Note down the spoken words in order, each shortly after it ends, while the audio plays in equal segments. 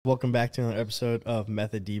Welcome back to another episode of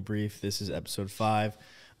Method Debrief. This is episode 5.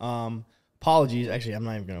 Apologies. Actually, I'm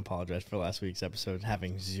not even going to apologize for last week's episode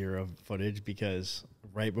having zero footage because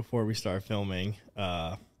right before we start filming,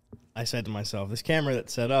 I said to myself, this camera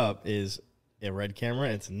that's set up is a red camera.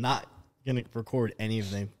 It's not going to record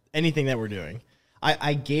anything that we're doing.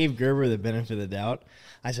 I gave Gerber the benefit of the doubt.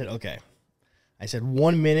 I said, okay. I said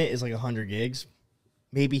 1 minute is like 100 gigs.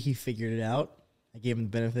 Maybe he figured it out. I gave him the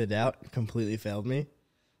benefit of the doubt. Completely failed me.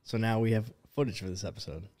 So now we have footage for this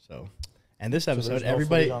episode. And this episode,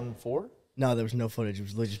 everybody on 4? No, there was no footage. It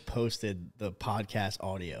was literally just posted. The podcast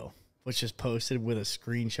audio was just posted with a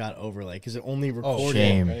screenshot overlay because it only recorded. Oh,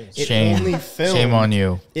 shame! It only filmed. Shame on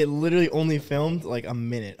you. It literally only filmed like a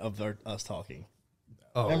minute of us talking.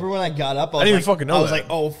 Oh. Remember when I got up? I didn't even fucking know. I was like,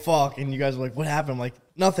 "Oh fuck!" And you guys were like, "What happened?" I'm like,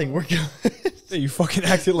 "Nothing. We're good." Yeah, you fucking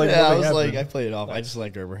acted like yeah. I nothing was happened. like, I played it off. I just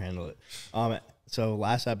let Gerber handle it. So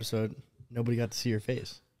last episode, nobody got to see your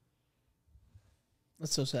face.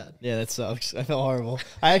 That's so sad. Yeah, that sucks. I felt horrible.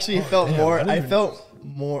 I actually felt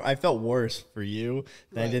more. I felt worse for you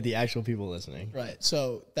than I did the actual people listening. Right.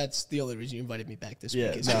 So that's the only reason you invited me back this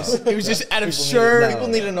Yeah, week. no. It was just out of people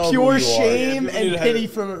need to know pure who you shame are. and pity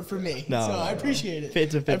for me. No, so no, I appreciate it.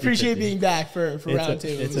 It's a 50-50. I appreciate being back for round 2.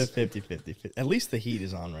 It's a 50-50. At least the heat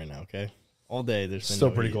is on right now. Okay, all day there's been Still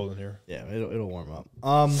no pretty heat. cold in here. Yeah, it'll warm up.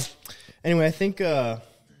 Anyway, I think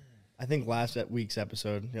last week's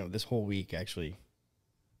episode, this whole week actually.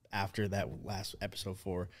 After that last episode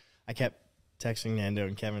 4, I kept texting Nando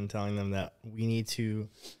and Kevin telling them that we need to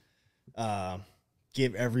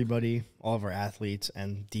give everybody, all of our athletes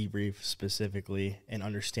and Debrief specifically, an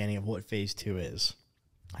understanding of what phase 2 is.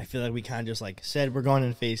 I feel like we kind of just said we're going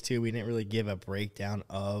in phase 2. We didn't really give a breakdown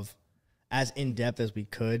of as in-depth as we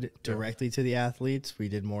could directly to the athletes. We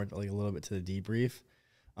did more a little bit to the Debrief.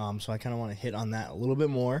 So I kind of want to hit on that a little bit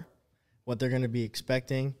more, what they're going to be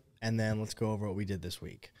expecting, and then let's go over what we did this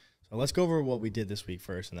week. So let's go over what we did this week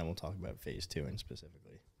first, and then we'll talk about phase 2 and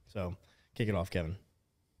specifically. So kick it off, Kevin.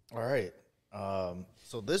 All right.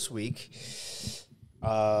 So this week,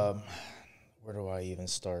 where do I even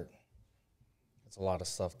start? It's a lot of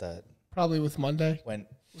stuff that Probably with Monday. went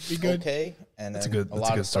Be good. okay, and That's then a good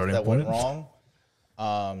lot of stuff starting that went point.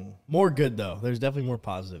 wrong. More good, though. There's definitely more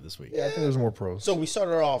positive this week. Yeah, I think there's more pros. So we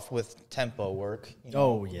started off with tempo work.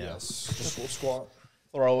 Oh, yeah. Just squat.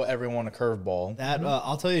 Throw everyone a curveball. That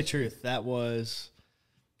I'll tell you the truth. That was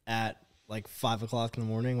at 5 o'clock in the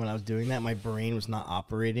morning when I was doing that. My brain was not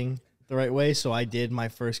operating the right way, so I did my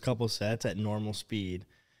first couple sets at normal speed,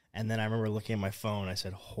 and then I remember looking at my phone. I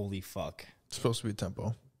said, "Holy fuck!" It's supposed to be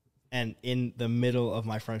tempo. And in the middle of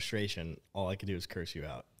my frustration, all I could do was curse you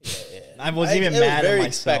out. Yeah. I wasn't even mad at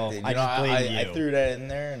myself. Expected. I just blamed you. I threw that in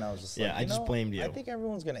there, and I was just I just blamed you. I think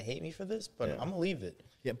everyone's gonna hate me for this, but I'm gonna leave it.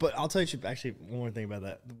 Yeah, but I'll tell you actually one more thing about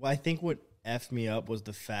that. I think what effed me up was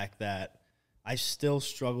the fact that I still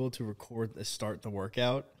struggled to start the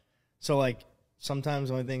workout. So sometimes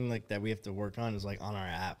the only thing that we have to work on is on our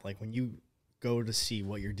app. When you go to see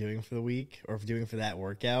what you're doing for the week or doing for that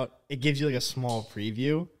workout, it gives you a small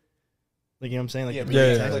preview. You know what I'm saying?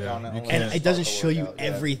 Click on it, and it doesn't show you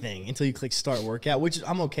everything until you click start workout, which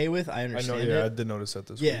I'm okay with. I understand. I did notice that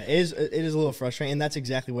this week. Yeah, it is a little frustrating, and that's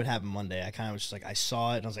exactly what happened Monday. I kind of was just I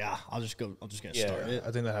saw it and I was like, I'm just gonna start it. I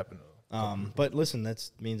think that happened. But listen, that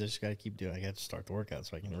means I just gotta keep doing. I got to start the workout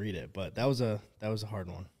so I can read it. But that was a hard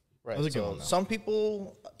one. Right. That was a good one, though. Some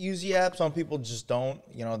people use the app, some people just don't.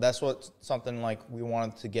 That's what something we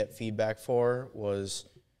wanted to get feedback for was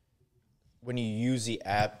when you use the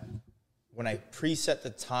app. When I preset the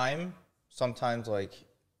time, sometimes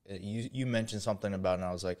you mentioned something about it, and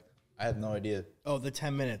I was like, I have no idea. Oh, the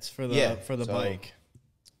 10 minutes for the bike.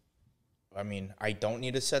 I mean, I don't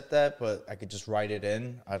need to set that, but I could just write it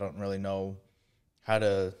in. I don't really know how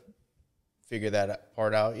to figure that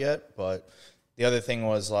part out yet. But the other thing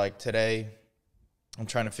was today, I'm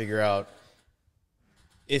trying to figure out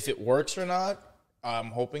if it works or not. I'm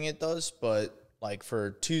hoping it does, but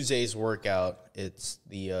for Tuesday's workout, it's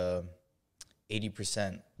the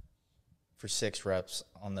 80% for 6 reps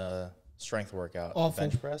on the strength workout. Awful.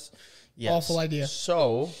 Bench press. Yes. Awful idea.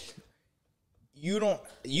 So you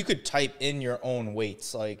could type in your own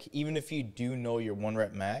weights. Even if you do know your 1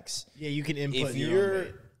 rep max. Yeah, you can input if your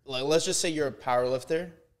own weight. Let's just say you're a power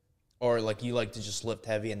lifter, or you like to just lift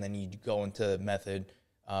heavy and then you go into method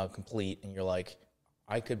complete and you're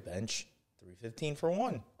I could bench 315 for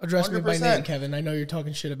 1. Address 100%. me by name, Kevin. I know you're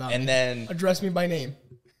talking shit about and me. then Address me by name.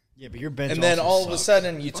 Yeah, but your bench. And then also all of a sucks.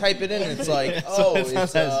 sudden you type it in and it's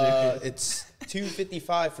it's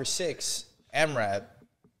 255 for 6 AMRAP.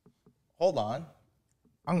 Hold on.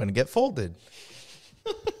 I'm going to get folded.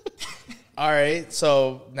 all right,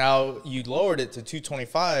 so now you lowered it to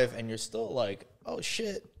 225, and you're still like, oh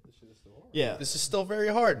shit, Yeah. this is still very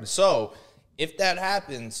hard. So if that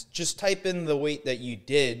happens, just type in the weight that you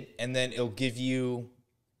did, and then it'll give you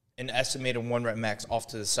an estimated 1 rep max off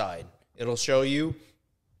to the side. It'll show you,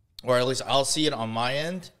 or at least I'll see it on my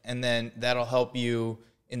end, and then that'll help you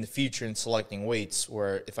in the future in selecting weights,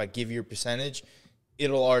 where if I give you a percentage,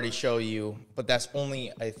 it'll already show you, but that's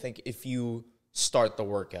only, I think, if you start the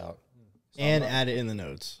workout. So And add it in the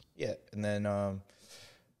notes. yeah, and then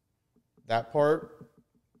that part,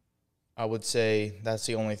 I would say that's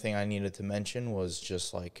the only thing I needed to mention was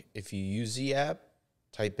just like if you use the app,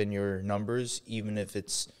 type in your numbers, even if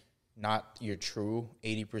it's not your true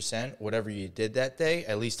 80%, whatever you did that day,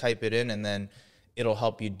 at least type it in, and then it'll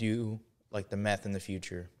help you do like the math in the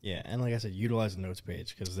future. Yeah, and like I said, utilize the notes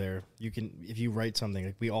page because there you can if you write something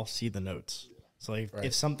like we all see the notes. So like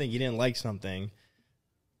if something you didn't like something,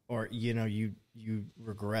 or you know you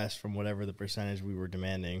regress from whatever the percentage we were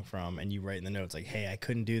demanding from, and you write in the notes like, hey, I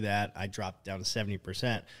couldn't do that. I dropped down to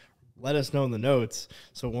 70%. Let us know in the notes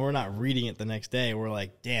so when we're not reading it the next day, we're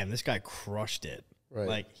like, damn, this guy crushed it. Right.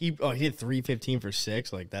 Like he did 315 for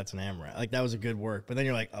 6. Like that's an AMRAP. Like that was a good work. But then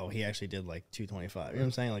you're like, oh, he actually did like 225. You know what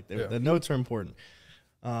I'm saying? Like the notes are important.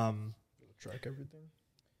 Track everything.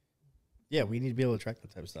 Yeah, we need to be able to track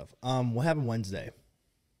that type of stuff. What happened Wednesday?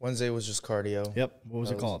 Wednesday was just cardio. Yep. What was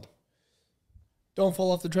it called? Don't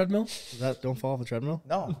fall off the treadmill. Was that Don't Fall Off the Treadmill?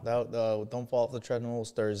 No, don't fall off the treadmill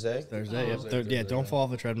was Thursday. Thursday. Yep. Yeah, Don't Fall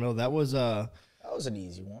Off the Treadmill. That was That was an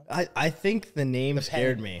easy one. I think the name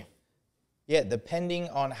scared me. Yeah, depending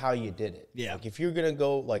on how you did it. Yeah. Like if you're gonna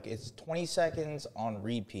go like it's 20 seconds on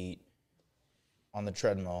repeat on the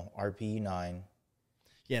treadmill, RPE 9.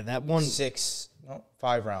 Yeah, that one.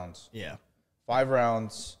 5 rounds. Yeah. 5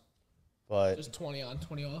 rounds, but Just 20 on,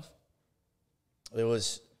 20 off.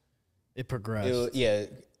 It progressed. Yeah.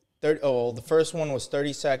 The first one was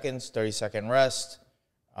 30 seconds, 30-second rest.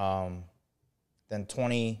 Then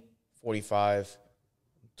 20, 45,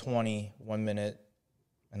 20, 1 minute,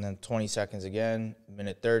 and then 20 seconds again,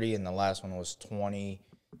 minute 30, and the last one was 20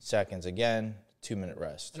 seconds again, 2-minute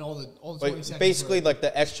rest. And all the 20 But seconds basically, were like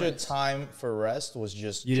the extra sprints. time for rest was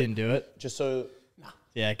just You didn't do it? just so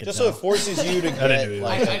Yeah, I could just tell. so it forces you to do get it.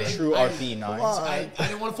 like I a didn't- true I- RPE 9. I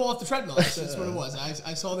didn't want to fall off the treadmill. That's what it was.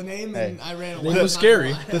 I saw the name and I ran away. It was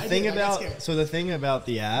scary. The thing about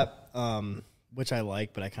the app, which I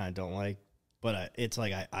like, but I kind of don't like, but it's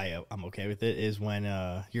like I'm okay with it, is when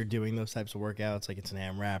you're doing those types of workouts, like it's an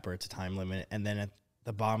AMRAP or it's a time limit, and then at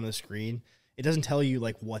the bottom of the screen, it doesn't tell you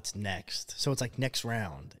like what's next. So it's like next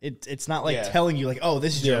round. It's not like telling you like, oh,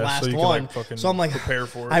 this is your Yeah, last so you can, one. like, fucking So I'm like, prepare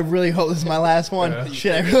for it. I really hope this is my last one.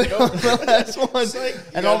 Shit, I really hope it's my last one. like,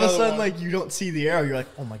 And you all of got a sudden, another one. like you don't see the arrow. You're like,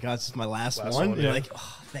 oh my god, this is my last one. one, And you're yeah. like,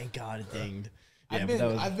 oh, thank God it dinged. Yeah, I've but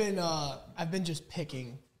that been was, I've been just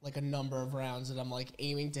picking like a number of rounds that I'm like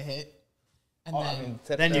aiming to hit, and Oh, then I mean,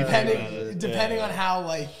 Then you think about depending it.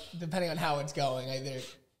 depending on how it's going, I either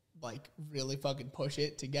like really fucking push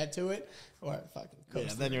it to get to it, or fucking yeah,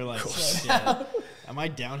 coast. then you're like, Coast. yeah. Am I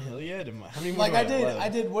downhill yet? How many more Like do I have? I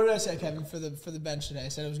did. What did I say, Kevin, for the bench today? I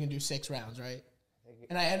said I was gonna do 6 rounds, right?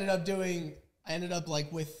 And I ended up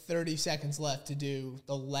like with 30 seconds left to do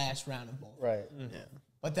the last round of both. Right. Yeah.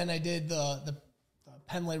 But then I did the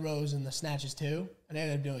Penlay rows and the snatches too, and I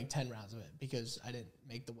ended up doing 10 rounds of it because I didn't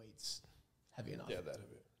make the weights heavy enough.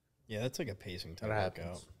 Yeah, that's like a pacing type That workout.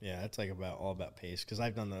 happens. Yeah, it's like all about pace. Because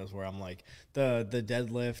I've done those where I'm like the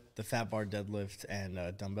deadlift, the fat bar deadlift, and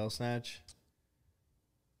dumbbell snatch.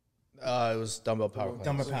 It was dumbbell power cleans.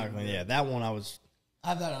 Dumbbell power clean. Yeah, that one I was I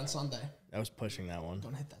have that on Sunday. pushing that one.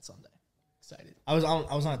 Don't hit that Sunday. Excited. I was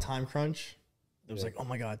on a time crunch. It was like, oh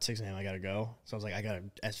my god, 6 a.m. I gotta go. So I was like, I gotta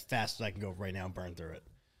as fast as I can go right now and burn through it.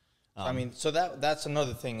 I mean, so that's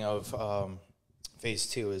another thing of phase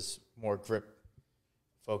 2 is more grip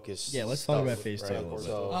focused. Yeah, let's talk about phase 2 a little bit.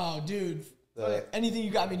 So Oh, dude. Anything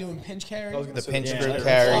you got me doing pinch carry? the pinch Yeah, grip that's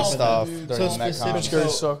carry all stuff dude. during So the Metcon. specific- Pinch carries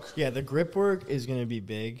So- suck. Yeah, the grip work is gonna be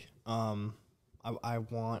big. I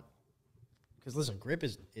want because listen, grip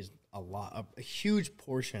is a huge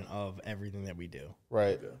portion of everything that we do.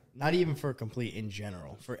 Right. Not even for complete in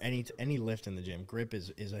general. For any lift in the gym, grip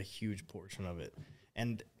is a huge portion of it.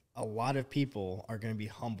 And a lot of people are going to be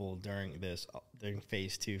humbled during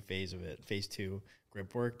phase 2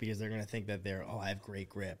 grip work, because they're going to think that I have great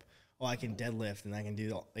grip. Oh, I can deadlift and I can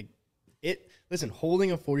do like it. Listen,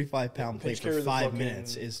 holding a 45-pound plate pinch for carry the 5 fucking-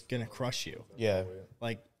 minutes is going to crush you. Yeah.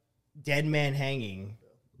 Like dead man hanging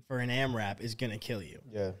for an AMRAP is going to kill you.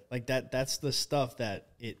 Yeah. Like that's the stuff that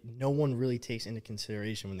no one really takes into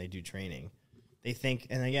consideration when they do training. they think,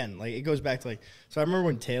 and again, like it goes back to like, so I remember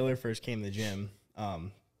when Taylor first came to the gym.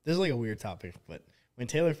 This is like a weird topic, but when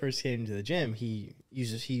Taylor first came to the gym, he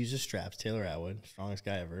uses straps. Taylor Atwood, strongest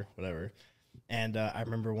guy ever, whatever. And I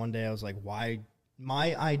remember one day I was like, why?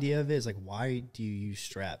 My idea of it is like, why do you use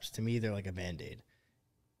straps? To me, they're like a Band-Aid.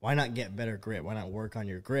 Why not get better grip? Why not work on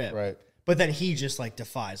your grip? Right. But then he just like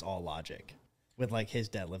defies all logic with like his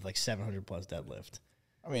deadlift, like 700 plus deadlift.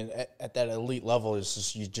 I mean, at that elite level, it's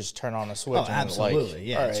just you just turn on a switch. Oh, absolutely. Like,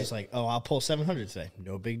 Yeah. It's just like, oh, I'll pull 700 today.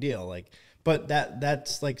 No big deal. Like, but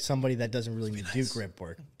that's like somebody that doesn't really need to do grip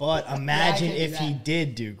work. But imagine if he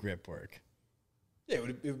did do grip work. Yeah, it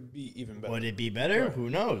would be even better. Would it be better? Who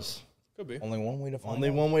knows? Could be. only one way to find Only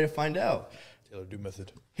out. one way to find out. Taylor, do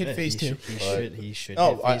method. Hit Yeah, phase two. He should.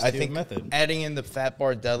 No, hit phase I two think method. adding in the fat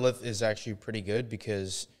bar deadlift is actually pretty good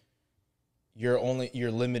because you're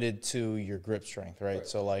limited to your grip strength, right?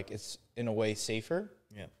 So like it's in a way safer.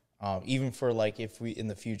 Yeah. Even for like if we in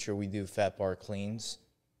the future we do fat bar cleans,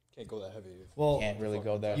 Can't go that heavy. Well, can't really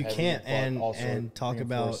go that you heavy, can't, but and- also and talk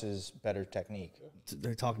about- reinforces better technique.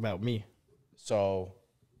 they're talking about me. So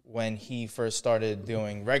when he first started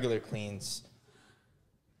doing regular cleans,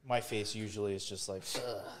 my face usually is just like,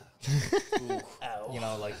 you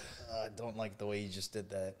know, like I don't like the way you just did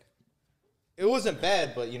that. It wasn't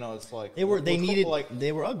bad, but you know, it's like They were like,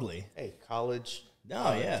 they were ugly. hey, college,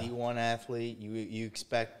 Oh, yeah. D1 athlete, you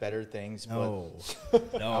expect better things, No,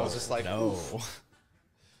 no, I was just like, no.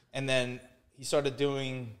 and then he started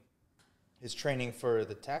doing his training for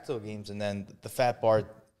the tactile games, and then the fat bar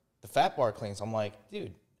cleans. I'm like,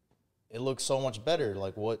 dude, it looks so much better.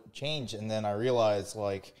 Like, what changed? And then I realized,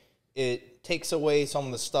 like, it takes away some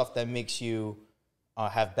of the stuff that makes you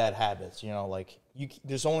have bad habits. You know, like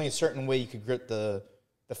there's only a certain way you could grip the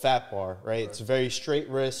fat bar, right? It's very straight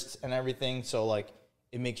wrists and everything, so like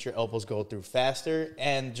it makes your elbows go through faster,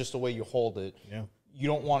 and just the way you hold it. Yeah. You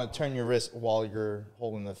don't want to turn your wrist while you're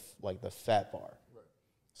holding the fat bar. Right.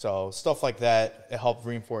 So stuff like that, it helped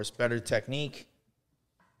reinforce better technique,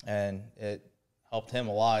 and it helped him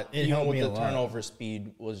a lot. It Even helped with me a the lot. turnover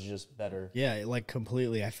speed was just better. Yeah, like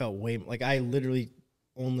completely. I felt way like I literally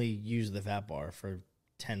only used the fat bar for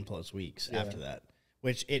 10 plus weeks after that,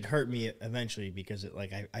 which it hurt me eventually because it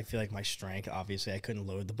like I feel like my strength, obviously I couldn't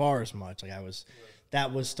load the bar as much. Like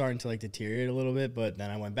that was starting to like deteriorate a little bit, but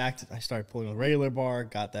then I went back I started pulling the regular bar,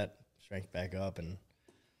 got that strength back up, and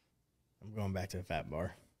I'm going back to the fat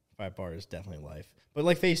bar. Fat bar is definitely life. But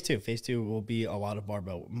like phase two will be a lot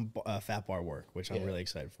of fat bar work, which I'm really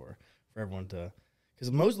excited for everyone to,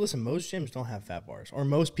 because most gyms don't have fat bars, or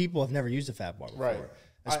most people have never used a fat bar before. Right.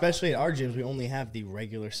 Especially at our gyms, we only have the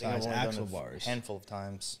regular I've size only done axle it a bars. handful of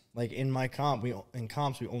times. Like in my comps,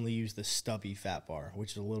 we only use the stubby fat bar,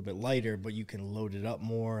 which is a little bit lighter, but you can load it up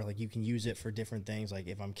more. Like you can use it for different things. Like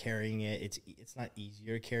if I'm carrying it, it's not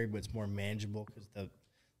easier to carry, but it's more manageable because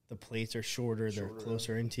the plates are shorter, they're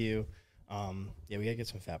closer into you. Yeah, we gotta get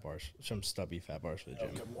some fat bars, some stubby fat bars for the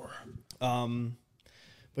gym. Get more.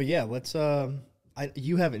 But yeah, let's.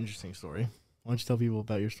 You have an interesting story. Why don't you tell people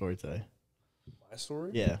about your story today? My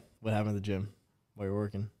story? Yeah, what happened at the gym while you're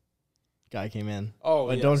working? Guy came in. Oh,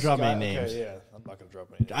 But yes. don't drop any names. Okay, yeah, I'm not gonna drop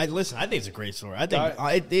any names. I think it's a great story. I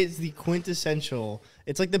think it's the quintessential.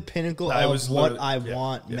 It's like the pinnacle Nah, it of was what literally- I yeah,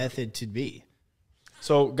 want yeah. method to be.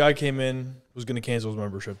 So, guy came in, was gonna cancel his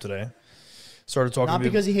membership today. Started talking Not to me.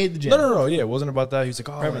 because he hated the gym. No. Yeah, it wasn't about that. He was like,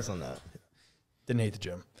 oh, Premise on that. didn't hate the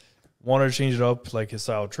gym. Wanted to change it up, like his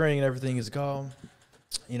style of training and everything. He's like, oh,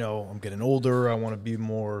 you know, I'm getting older. I want to be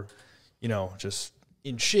more, you know, just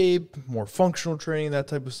in shape, more functional training, that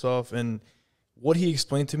type of stuff. And what he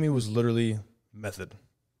explained to me was literally method.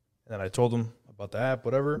 And then I told him about the app,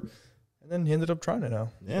 whatever. And then he ended up trying it now.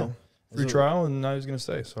 Yeah. So, free trial, and now he's going to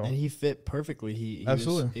stay. So And he fit perfectly. He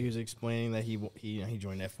Absolutely. he was explaining that he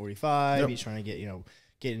joined F45. Yep. He's trying to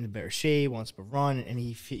get into better shape, wants to run, and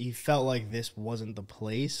he felt like this wasn't the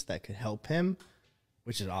place that could help him,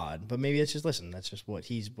 which is odd. But maybe it's just that's just what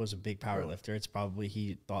he was a big power lifter. It's probably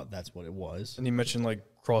he thought that's what it was. And he mentioned like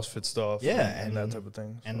CrossFit stuff, Yeah, and that type of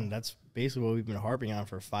thing. So. And that's basically what we've been harping on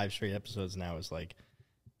for 5 straight episodes now. Is like,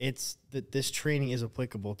 it's that this training is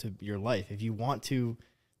applicable to your life. If you want to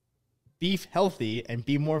be healthy and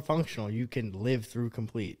be more functional, you can live through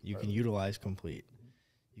Complete. You can utilize Complete.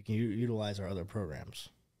 You can utilize our other programs.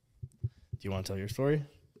 Do you want to tell your story?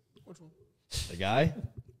 Which one? The guy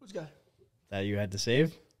Which guy? that you had to save?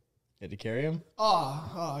 You had to carry him?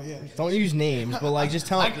 Oh, yeah. Don't use names, but like just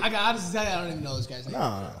tell I him. can honestly tell you, I don't even know this guy's name.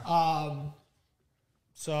 No.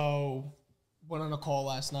 So, went on a call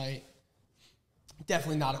last night.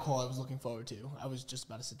 Definitely not a call I was looking forward to. I was just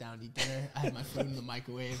about to sit down and eat dinner. I had my food in the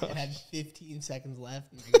microwave. It had 15 seconds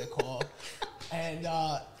left, and I get a call. And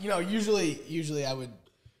usually I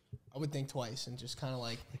would think twice and just kind of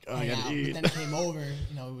like hang out. But then it came over.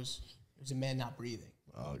 It was a man not breathing.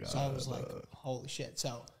 Oh god! So I was like, holy shit!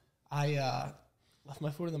 So I left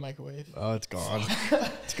my food in the microwave. Oh, it's gone.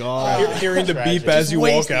 It's gone. Hearing the Tragic. beep as you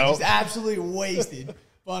Wasted, walk out. just absolutely wasted.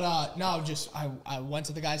 But no, I went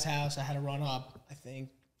to the guy's house. I had to run up. I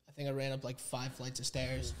think I ran up like 5 flights of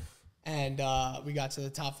stairs, and we got to the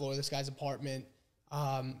top floor of this guy's apartment.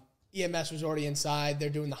 EMS was already inside. They're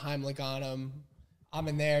doing the Heimlich on him. I'm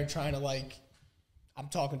in there trying to I'm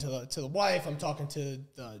talking to the wife. I'm talking to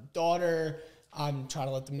the daughter. I'm trying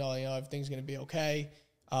to let them know everything's gonna be okay.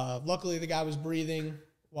 Luckily, the guy was breathing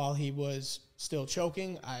while he was still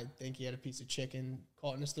choking. I think he had a piece of chicken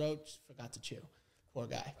caught in his throat. Just forgot to chew. Poor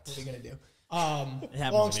guy. What are you gonna do?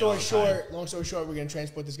 Long story short, we're gonna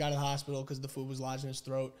transport this guy to the hospital because the food was lodged in his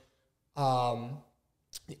throat.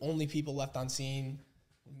 The only people left on scene,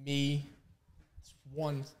 me,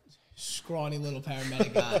 one scrawny little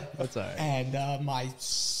paramedic guy, That's all right. and my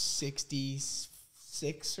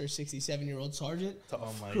 66 or 67-year-old sergeant.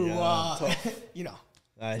 Oh my who, god!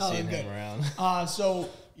 I Oh, seen good. him around. So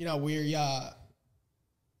we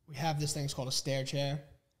have this thing called a stair chair,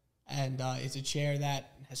 and it's a chair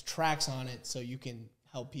that has tracks on it, so you can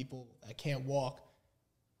help people that can't walk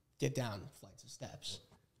get down flights of steps.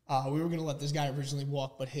 We were gonna let this guy originally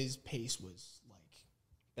walk, but his pace was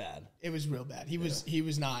Bad. it was real bad. He was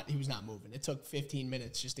not moving. It took 15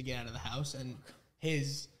 minutes just to get out of the house, and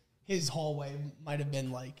his hallway might have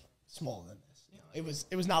been smaller than this.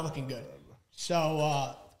 It was not looking good.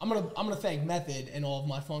 So I'm gonna thank Method and all of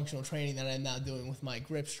my functional training that I'm now doing with my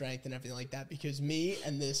grip strength and everything like that, because me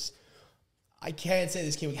and this, I can't say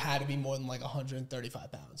this kid had to be more than 135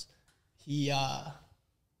 pounds.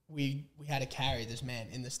 We had to carry this man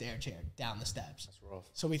in the stair chair down the steps. That's rough.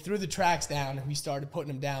 So we threw the tracks down and we started putting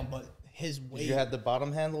him down, but his weight. You had the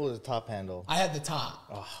bottom handle or the top handle? I had the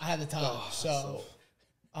top. I had the top. So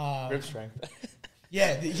Grip strength.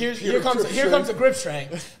 yeah, here comes the grip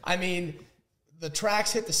strength. I mean, the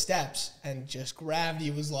tracks hit the steps and just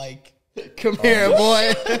gravity was like, Come here,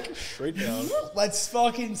 boy. Straight down. let's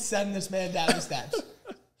fucking send this man down the steps.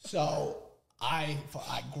 So I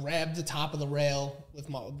grabbed the top of the rail with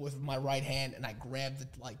my right hand, and I grabbed the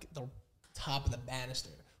top of the banister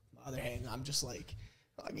with my other hand. I'm just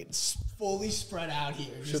fucking fully spread out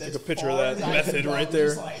here. Should just take as a picture of far that as I Method can go, right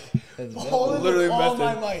there. Just holding Literally with all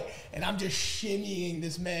Method. my might, and I'm just shimmying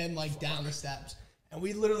this man down the steps. And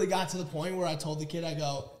we literally got to the point where I told the kid, I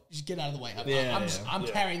go, just get out of the way. I'm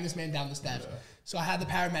carrying this man down the steps. Yeah. So I had the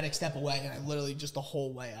paramedic step away, and I literally just the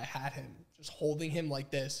whole way I had him just holding him like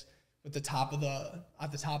this with the top of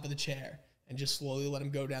the chair, and just slowly let him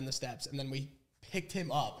go down the steps. And then we picked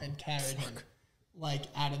him up and carried him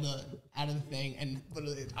out of the thing. And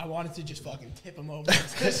literally, I wanted to just fucking tip him over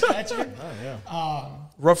into the stretcher. Oh yeah.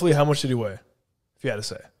 Roughly, how much did he weigh? If you had to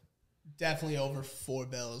say. Definitely over 4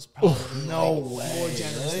 bills. Probably no way. More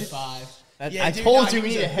generous than 5. I told you we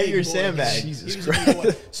need to hit your sandbag. Jesus He was a big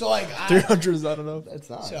boy. So 300 is not enough. That's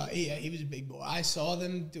not. So yeah, he was a big boy. I saw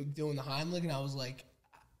them doing the Heimlich, and I was like,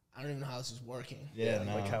 I don't even know how this is working. Yeah,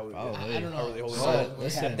 no. Like how I don't know.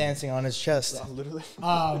 Listen. Dancing on his chest. Literally.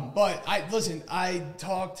 But I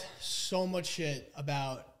talked so much shit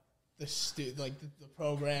about the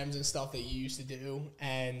programs and stuff that you used to do,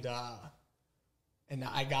 and I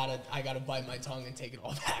gotta bite my tongue and take it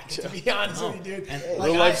all back. To be honest with you, dude.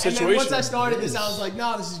 Real life And then once I situation. started this, I was like,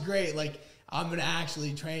 no, this is great. I'm gonna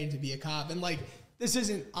actually train to be a cop, and this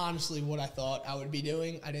isn't honestly what I thought I would be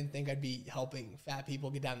doing. I didn't think I'd be helping fat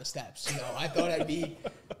people get down the steps. I thought I'd be,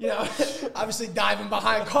 obviously diving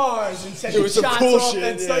behind cars and sending Doing some shots cool off shit,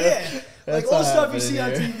 and stuff. yeah. Yeah, That's all the not stuff you see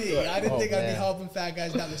on happening TV. I didn't think I'd be man. helping fat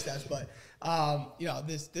guys down the steps, but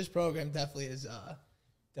this program definitely has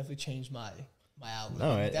definitely changed my outlook.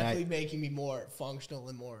 No, Definitely making me more functional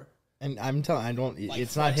and more. And I'm telling,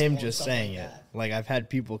 it's not flexible him and just stuff saying like it. that. I've had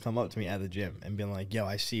people come up to me at the gym and been like, "Yo,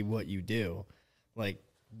 I see what you do.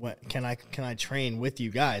 What can I train with you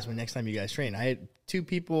guys when next time you guys train?" I had 2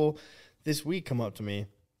 people this week come up to me,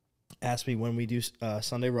 ask me when we do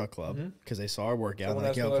Sunday Ruck Club because they saw our workout. Someone Like,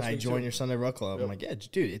 asked me "Yo, last can I week, join too. your Sunday Ruck Club?" I'm like, "Yeah,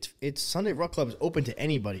 dude, it's Sunday Ruck Club is open to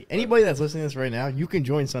anybody. Anybody that's listening to this right now, you can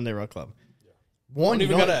join Sunday Ruck Club. One, Don't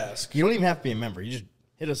even gotta ask. You don't even have to be a member. You just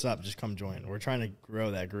hit us up. Just come join. We're trying to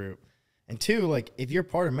grow that group. And 2, if you're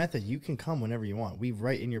part of Method, you can come whenever you want. We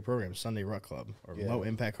write in your program Sunday Ruck Club or Low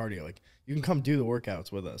Impact Cardio. You can come do the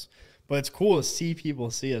workouts with us. But it's cool to see people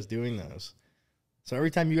see us doing those. So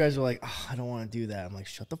every time you guys are like, oh, I don't want to do that, I'm like,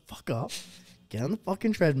 shut the fuck up. Get on the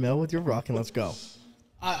fucking treadmill with your rock and let's go.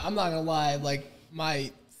 I'm not gonna lie. Like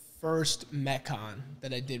my first Metcon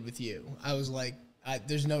that I did with you, I was like,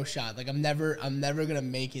 there's no shot. Like I'm never gonna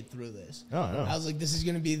make it through this. No. I was like, this is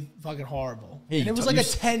gonna be fucking horrible. Yeah, and it was like a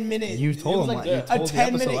 10-minute. You told him like you a told the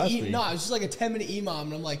episode 10-minute. last week. No, it was just like a 10-minute EMOM,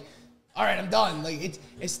 and I'm like, all right, I'm done. Like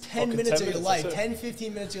it's 10 minutes 10 of your minutes, life, that's it.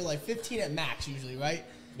 10-15 minutes of your life, 15 at max usually, right?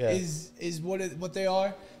 Yeah. Is what they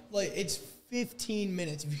are. Like it's 15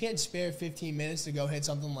 minutes. If you can't spare 15 minutes to go hit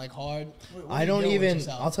something like hard, what I are you don't doing with even,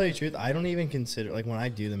 yourself? I'll tell you the truth, I don't even consider, like when I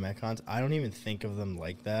do the Metcons, I don't even think of them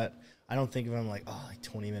like that. I don't think of them like, oh, like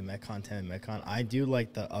 20-minute Metcon, 10-minute Metcon. I do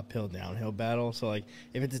like the uphill, downhill battle. So like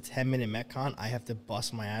if it's a 10-minute Metcon, I have to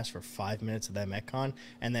bust my ass for 5 minutes of that Metcon,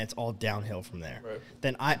 and then it's all downhill from there. Right.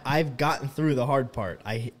 Then I've gotten through the hard part.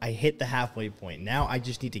 I hit the halfway point. Now I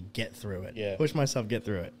just need to get through it. Yeah. Push myself, get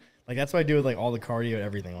through it. Like that's what I do with like all the cardio and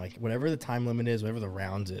everything. Like whatever the time limit is, whatever the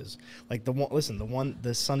rounds is. Like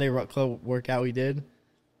the Sunday Rut Club workout we did,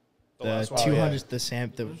 the last one. 200,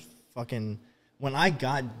 the fucking. When I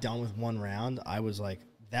got done with one round, I was like,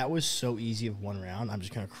 that was so easy of one round. I'm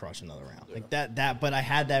just gonna crush another round. Yeah. Like that. But I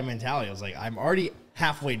had that mentality. I was like, I'm already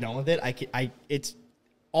halfway done with it. It's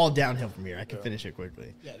all downhill from here. I can finish it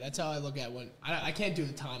quickly. Yeah, that's how I look at when I can't do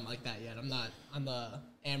the time like that yet. I'm not on the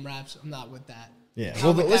AMRAPs. I'm not with that. Yeah.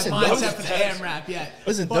 Well, Well, listen, listen, mindset for the AMRAP yet.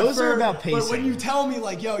 Listen, But those are about But when pacing. you tell me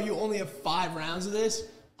like, yo, you only have 5 rounds of this,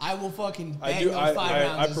 I will fucking I bang do- those I- 5 I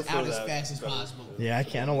rounds prefer out as that fast as better. possible. yeah, I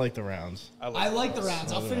don't like the rounds. I like the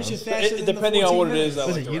rounds. I'll finish it But faster than depending the on 14 what it minutes. is, I like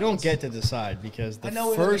Listen, the you don't rounds. get to decide because the I know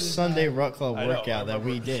we don't get first to Sunday decide. Rut Club I know, workout I that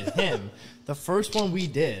we remember. did, the first one we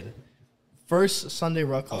did, first Sunday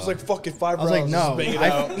Rut I Club. was like, fucking 5 I was rounds. like, no, just bang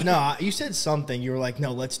it out. no. You said something. You were like,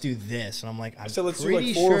 no, let's do this, and I'm like, I'm said, let's do, pretty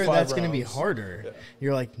like, 4 or sure 5 that's gonna be rounds. harder. Yeah.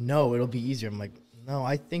 You're like, no, it'll be easier. I'm like, no,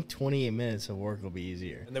 I think 28 minutes of work will be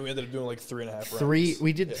easier. And then we ended up doing like 3.5 rounds.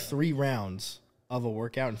 We did Yeah. 3 rounds of a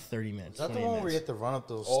workout in 30 minutes. Is that the 28 one where you minutes. have to run up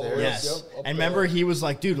those All the stairs? way up. Yes. Yep, up And there. remember, he was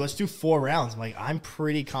like, dude, let's do 4 rounds. I'm like, I'm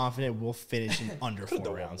pretty confident we'll finish in under 4 done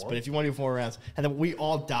one rounds. more. But if you want to do 4 rounds, and then we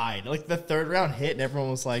all died. Like the 3rd round hit, and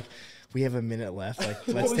everyone was like, we have a minute left. Like,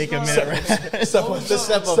 let's was take a the- minute rest. Step What up, was The the-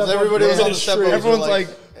 step ups. Step up, Everybody was yeah. on the step ups. Everyone's like,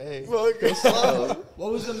 hey, Go slow.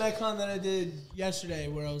 What was the Metcon that I did yesterday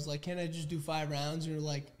where I was like, can I just do 5 rounds? And you're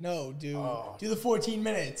like, no, dude, do the 14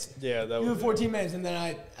 minutes. Yeah, that Do the was 14 minutes, and then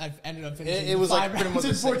I ended up finishing It was the like 5 pretty rounds much in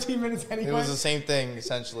the same- 14 minutes anyway. it was the same thing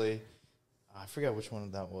essentially. I forget which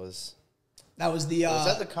one that was. That was the Was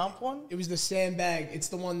that the comp one? it was the sandbag. It's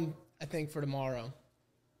the one I think for tomorrow.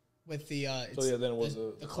 With the it's yeah, then it was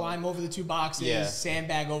the climb over the 2 boxes, Yeah.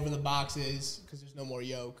 sandbag over the boxes because there's no more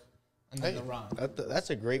yoke, and then Hey, the run.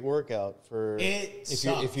 that's a great workout for It if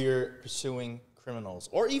sucked. you're pursuing criminals,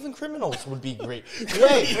 or even criminals would be great.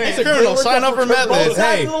 Hey, Hey, a criminal, sign up for Both methods. sides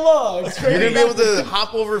Hey, of the law. It's you're great. gonna be able to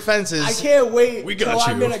hop over fences. I can't wait We till got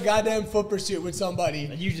I'm you. in a goddamn foot pursuit with somebody.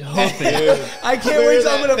 You just hump it. I can't Clear wait till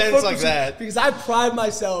I'm that in a fence foot like pursuit that. because I pride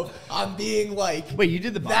myself on being like, Wait, you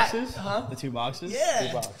did the That- boxes? huh? The 2 boxes? yeah.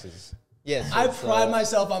 2 boxes. Yes, I it's, pride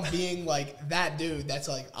myself on being like that dude that's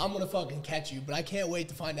like, I'm gonna fucking catch you, but I can't wait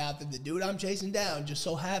to find out that the dude I'm chasing down just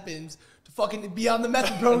so happens to fucking be on the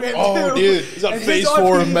method program Oh, too. dude. He's on And phase his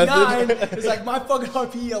 4 of RPE method. 9 is like my fucking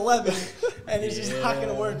RPE 11, and it's just not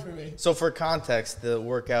gonna work for me. So for context, the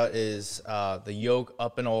workout is the yoke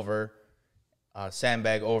up and over,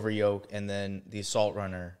 sandbag over yoke, and then the assault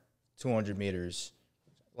runner, 200 meters,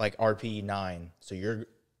 like RPE 9. So you're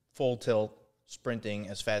full tilt, sprinting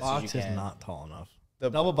as fast Box as you is can. not tall enough. The-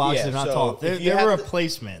 Double boxes yeah, are not so tall. They're, if you they're a have to-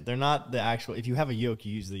 replacement. They're not the actual. If you have a yoke,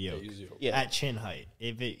 you use the yoke. Yeah. At chin height.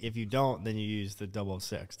 If you don't, then you use the double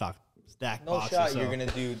stack No boxes. shot. so- You're gonna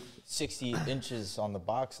do 60 inches on the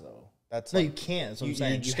box though. That's No, like, you can't. That's what I'm you-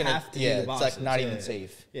 saying. you're just you gonna- have to yeah, do the it's, like, boxes. not Yeah, even yeah.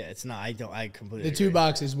 safe. Yeah, it's not. I completely. The 2 agree.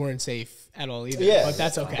 boxes weren't safe at all either. Yeah, but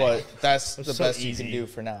that's okay. But that's It's the so best you easy. can do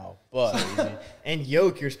for now. But And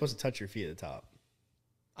yoke, you're supposed to touch your feet at the top.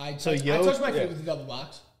 I so touch yoke- my feet yeah. with the double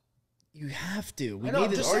box. You have to. We I know, made I'm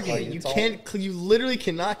this just saying, argument. You it's all- can't. You literally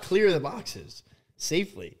cannot clear the boxes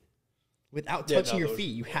safely without Yeah, touching no, your those-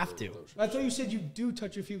 feet. You have to. I thought you said you do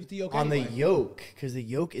touch your feet with the yoke On the anyway. yoke, because the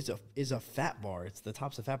yoke is a fat bar. It's the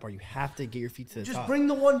top's a fat bar. You have to get your feet to the Just top. bring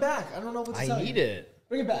the one back. I don't know what to I tell need you. it.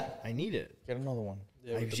 Bring it back. I need it. get another one.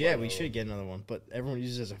 Yeah, we should get another one, but everyone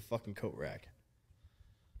uses it as a fucking coat rack.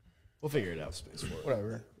 We'll figure it out.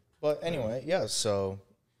 Whatever. But anyway, yeah. So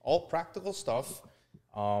all practical stuff.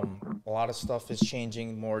 A lot of stuff is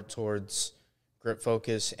changing more towards grip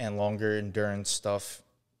focus and longer endurance stuff.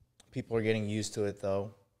 People are getting used to it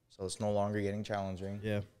though, so it's no longer getting challenging.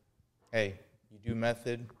 Yeah. Hey, you do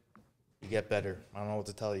method, you get better. I don't know what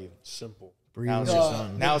to tell you. Simple. Breathe Now in it's, the just,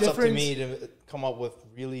 sun. now it's up to difference- me to come up with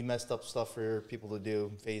really messed up stuff for people to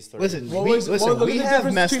do. Phase 30. Listen, What we, was, listen, look at we the have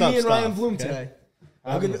difference messed between up me and Ryan stuff. Bloom okay? today.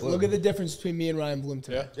 Ryan Bloom. Look at the difference between me and Ryan Bloom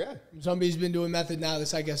today. Yeah. Somebody's been doing method now.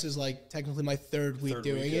 This, I guess, is like technically my third week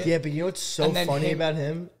doing it. Yeah, but you know what's so And then funny him- about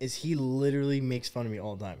him is he literally makes fun of me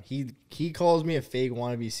all the time. He calls me a fake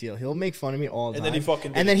wannabe SEAL. He'll make fun of me all the And time. then he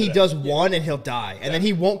fucking did and then it he today. does one and he'll die. And then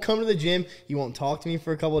he won't come to the gym. He won't talk to me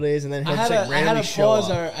for a couple of days, and then he'll just like randomly show up.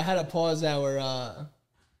 I had to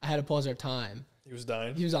pause our time. He was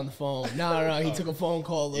dying. He was on the phone. No. He took a phone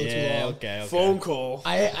call a little too Yeah, long. okay. Phone call.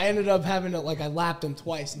 I ended up having to, like, I lapped him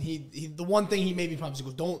twice, and he the one thing he made me promise, he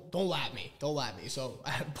goes, don't lap me. So I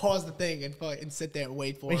had to pause the thing and sit there and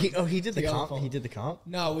wait for Wait, him. he did the to get on comp. phone. He did the comp.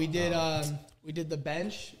 No, we did the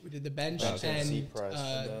bench. We did the bench Bench and and seat press,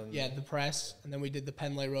 the press, and then we did the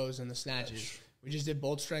pen lay rows and the snatches. We just did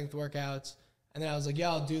both strength workouts, and then I was like, yeah,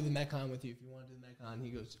 I'll do the Metcon with you if you want to do the Metcon. He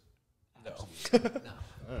goes, no,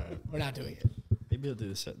 we're not doing it. Maybe he'll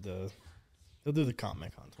do he'll do the comp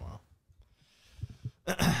Mecon tomorrow.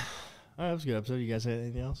 All right, that was a good episode. You guys have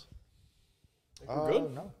anything else? We're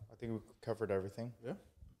good. No, I think we covered everything. Yeah.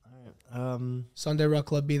 All right. Sunday Ruck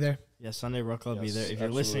Club, be there. Yeah, Sunday Ruck Club be Yes, there. If you're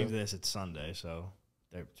listening to absolutely. this, it's Sunday, so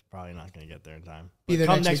they're probably not going to get there in time. Be But there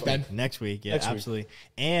come next week, week. Next week, yeah, Next week. absolutely.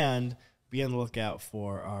 And be on the lookout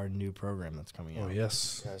for our new program that's coming out. Oh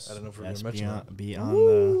yes. Yes. I don't know if we're Yes, gonna be mention on,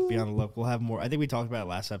 be on the look. We'll have more. I think we talked about it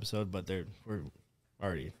last episode, but we're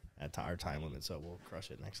already at our time limit, so we'll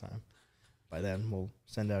crush it next time. By then, we'll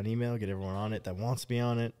send out an email, get everyone on it that wants to be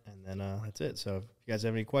on it, and then that's it. So if you guys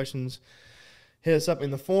have any questions, hit us up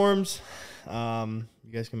in the forums. You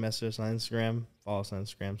guys can message us on Instagram, follow us on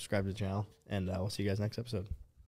Instagram, subscribe to the channel, and we'll see you guys next episode.